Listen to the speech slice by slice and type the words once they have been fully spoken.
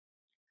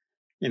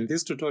In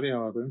this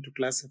tutorial, we're going to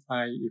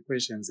classify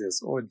equations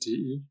as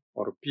ODE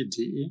or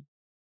PDE,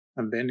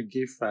 and then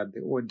give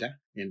the order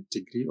and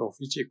degree of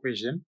each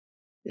equation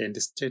and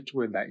state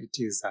whether it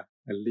is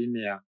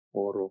linear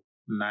or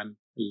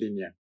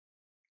non-linear.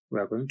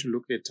 We are going to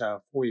look at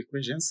 4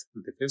 equations.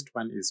 The first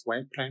one is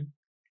y prime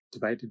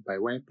divided by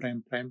y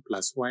prime prime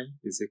plus y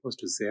is equals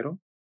to 0.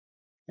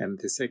 And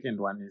the second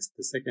one is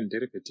the second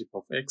derivative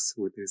of x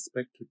with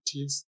respect to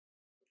t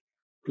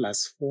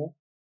plus 4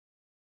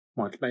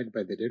 multiplied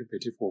by the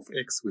derivative of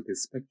x with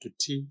respect to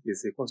t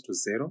is equals to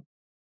 0.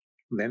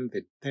 Then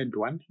the third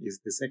one is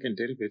the second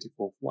derivative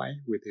of y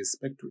with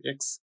respect to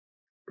x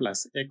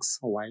plus x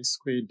y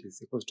squared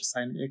is equals to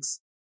sin x.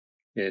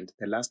 And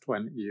the last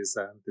one is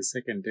the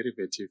second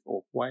derivative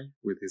of y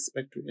with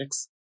respect to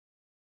x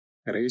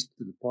raised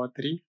to the power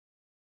 3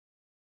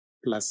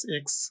 plus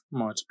x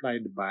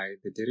multiplied by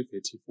the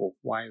derivative of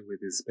y with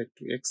respect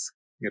to x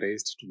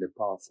raised to the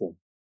power 4.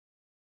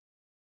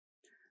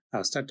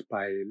 I'll start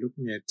by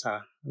looking at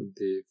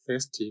the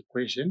first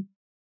equation,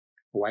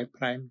 y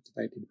prime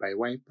divided by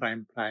y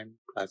prime prime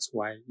plus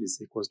y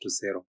is equals to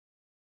 0.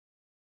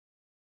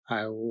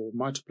 I will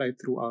multiply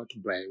throughout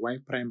by y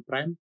prime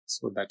prime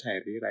so that I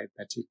rewrite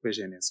that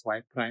equation as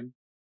y prime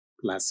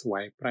plus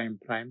y prime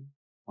prime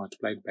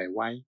multiplied by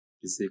y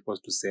is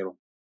equals to 0.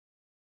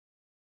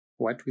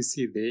 What we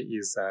see there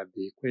is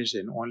the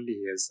equation only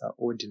has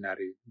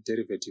ordinary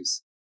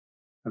derivatives,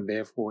 and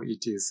therefore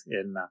it is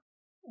an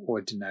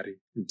ordinary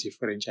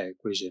differential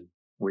equation,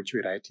 which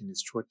we write in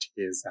short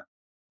as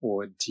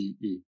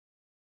ODE.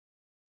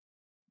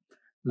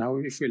 Now,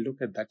 if we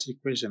look at that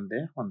equation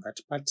there on that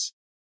part,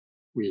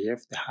 we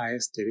have the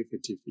highest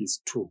derivative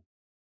is 2.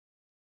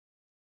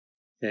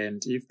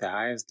 And if the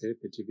highest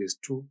derivative is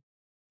 2,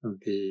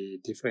 the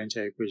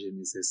differential equation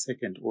is a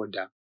second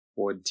order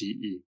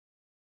ODE.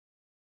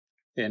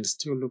 And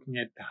still looking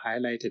at the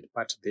highlighted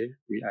part there,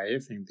 we are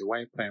having the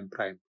y prime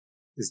prime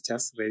is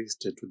just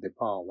raised to the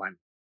power 1.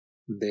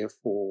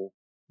 Therefore,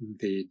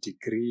 the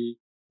degree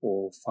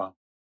of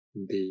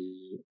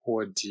the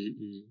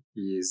ODE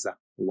is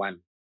 1.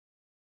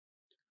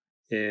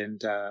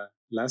 And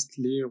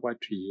lastly, what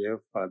we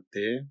have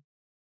there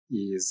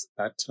is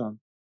that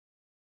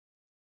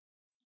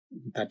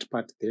that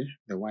part there,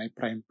 the y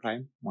prime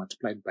prime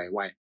multiplied by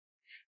y.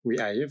 We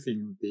are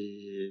having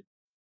the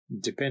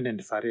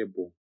dependent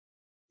variable.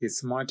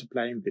 It's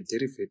multiplying the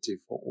derivative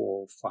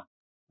of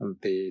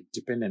the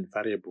dependent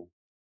variable.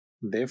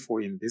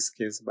 Therefore, in this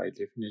case, by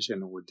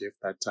definition, we would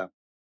have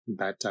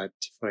that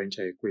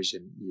differential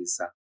equation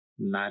is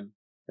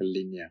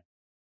non-linear.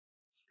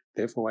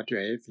 Therefore, what we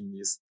are having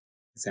is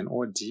an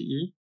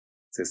ODE,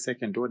 it's a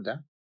second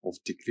order of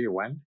degree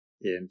 1,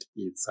 and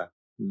it's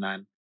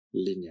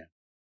non-linear.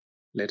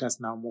 Let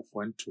us now move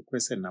on to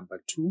question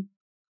number 2.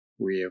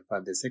 We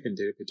have the second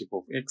derivative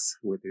of x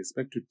with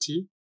respect to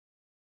t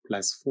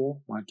plus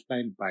 4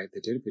 multiplied by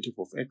the derivative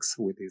of x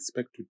with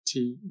respect to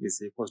t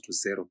is equals to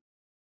 0.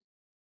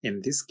 In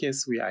this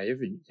case, we are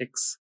having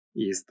x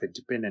is the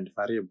dependent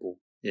variable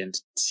and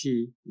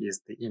t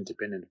is the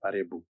independent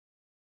variable.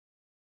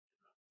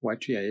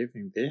 What we are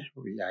having there,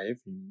 we are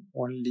having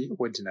only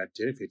ordinary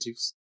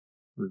derivatives,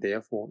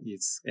 therefore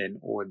it's an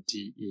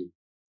ODE.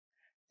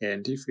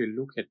 And if we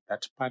look at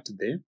that part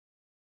there,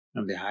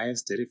 and the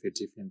highest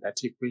derivative in that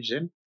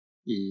equation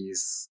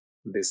is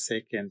the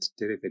second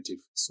derivative.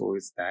 So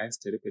its the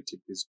highest derivative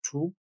is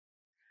 2.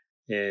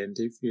 And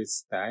if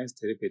it's the highest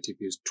derivative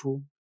is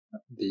 2,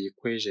 the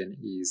equation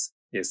is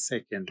a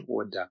second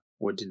order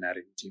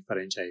ordinary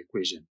differential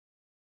equation.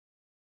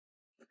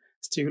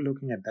 Still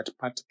looking at that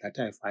part that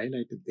I've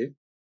highlighted there,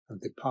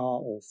 the power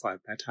of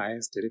that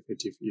highest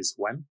derivative is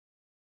 1.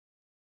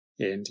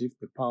 And if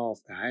the power of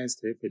the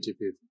highest derivative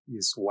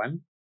is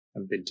 1,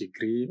 the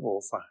degree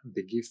of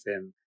the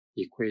given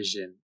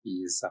equation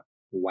is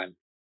 1.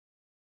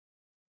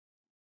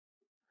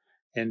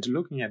 And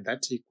looking at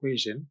that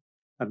equation,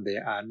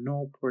 there are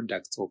no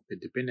products of the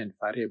dependent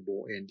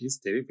variable and its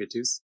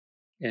derivatives,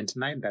 and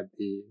neither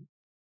the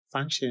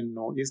function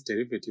nor its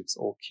derivatives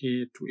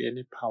occur to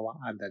any power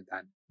other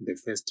than the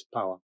first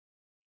power.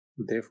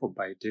 Therefore,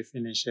 by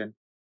definition,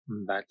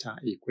 that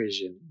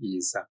equation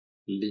is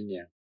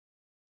linear.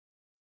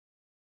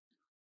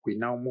 We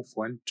now move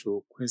on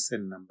to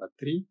question number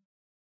 3,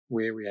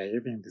 where we are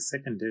having the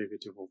second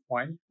derivative of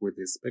y with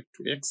respect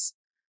to x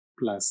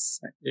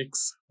plus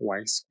x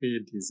y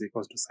squared is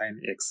equals to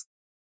sin x.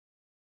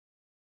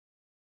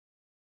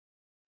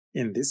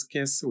 In this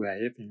case, we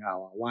are having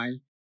our y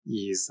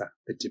is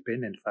the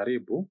dependent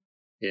variable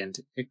and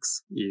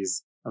x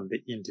is the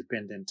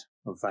independent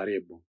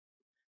variable.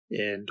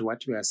 And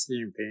what we are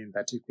seeing there in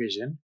that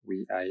equation,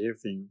 we are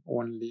having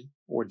only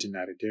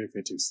ordinary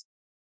derivatives.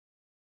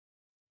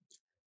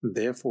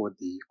 Therefore,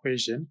 the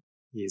equation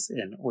is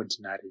an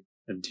ordinary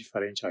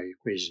differential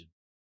equation.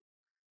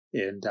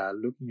 And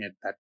looking at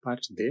that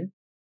part there,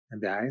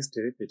 and the highest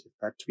derivative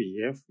that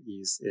we have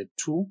is a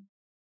 2,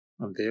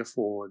 and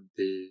therefore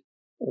the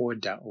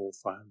order of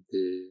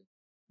the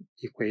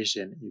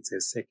equation is a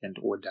second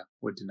order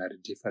ordinary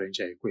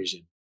differential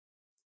equation.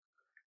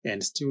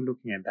 And still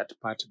looking at that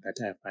part that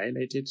I've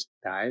highlighted,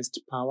 the highest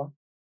power,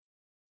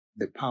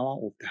 the power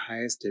of the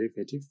highest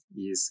derivative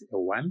is a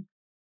 1.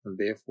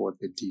 Therefore,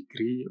 the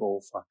degree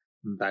of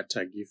that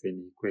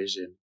given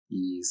equation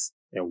is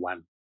a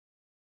 1.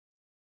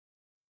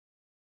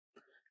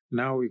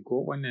 Now we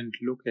go on and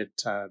look at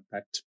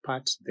that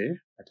part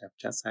there that I've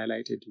just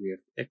highlighted. We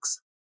have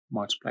x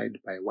multiplied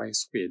by y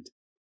squared.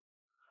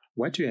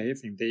 What we are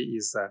having there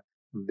is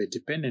the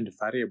dependent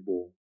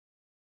variable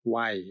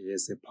y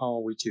has a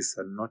power which is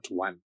not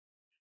 1.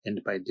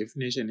 And by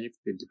definition, if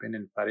the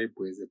dependent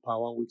variable is a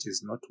power which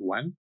is not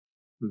 1,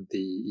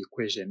 the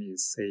equation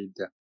is said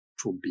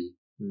to be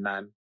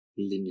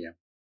non-linear.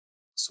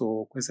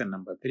 So question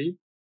number 3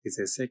 is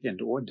a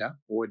second order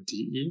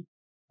ODE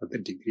of the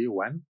degree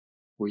 1,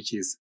 which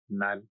is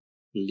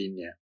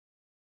non-linear.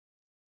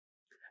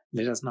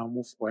 Let us now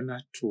move on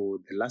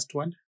to the last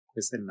one,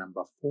 question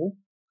number 4.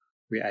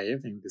 We are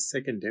having the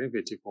second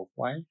derivative of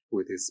y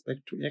with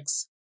respect to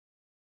x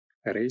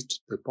raised to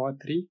the power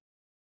 3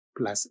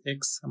 plus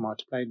x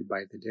multiplied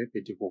by the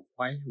derivative of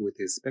y with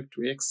respect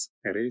to x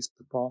raised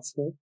to the power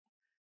 4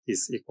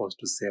 is equals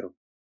to 0.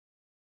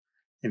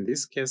 In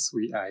this case,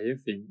 we are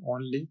having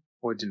only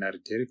ordinary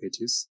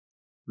derivatives.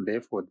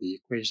 Therefore, the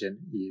equation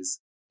is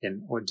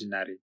an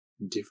ordinary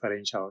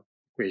differential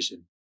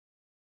equation.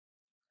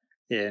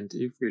 And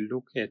if we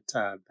look at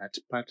that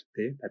part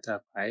there that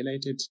I've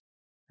highlighted,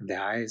 the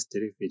highest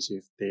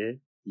derivative there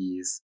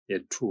is a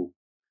 2.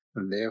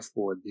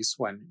 Therefore, this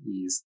one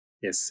is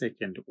a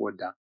second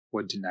order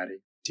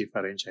ordinary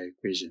differential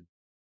equation.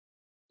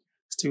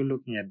 Still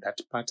looking at that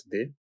part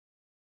there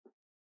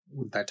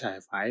that I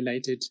have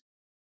highlighted,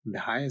 the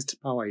highest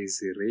power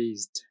is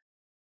raised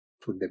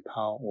to the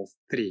power of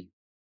 3.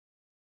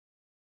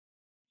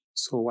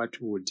 So what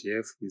we would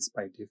have is,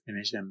 by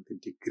definition, the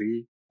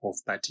degree of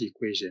that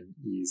equation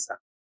is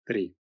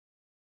 3.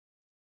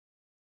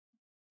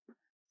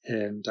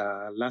 And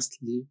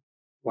lastly,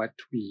 what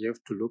we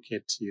have to look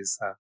at is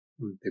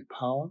the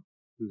power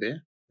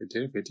there. The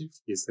derivative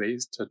is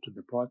raised to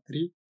the power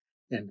 3,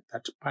 and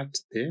that part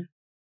there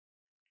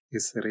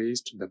is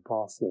raised to the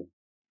power 4.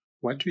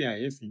 What we are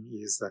having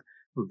is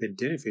the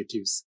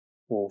derivatives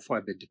of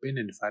the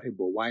dependent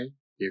variable y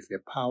have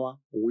a power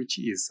which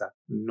is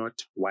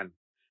not 1.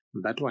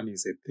 That one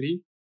is a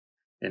 3,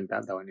 and the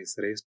other one is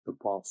raised to the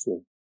power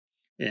 4.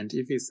 And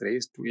if it's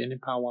raised to any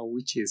power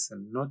which is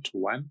not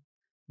 1,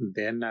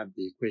 then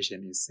the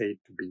equation is said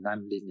to be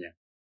nonlinear.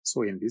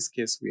 So in this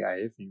case, we are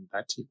having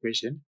that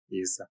equation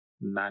is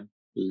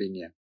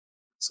nonlinear.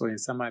 So in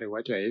summary,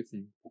 what we are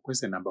having for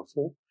question number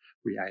 4,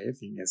 we are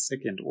having a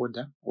second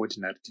order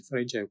ordinary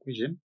differential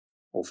equation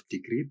of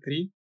degree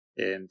 3,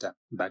 and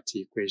that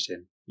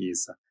equation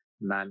is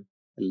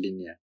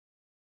nonlinear.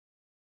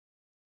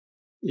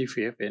 If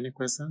you have any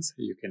questions,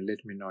 you can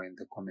let me know in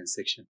the comment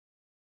section.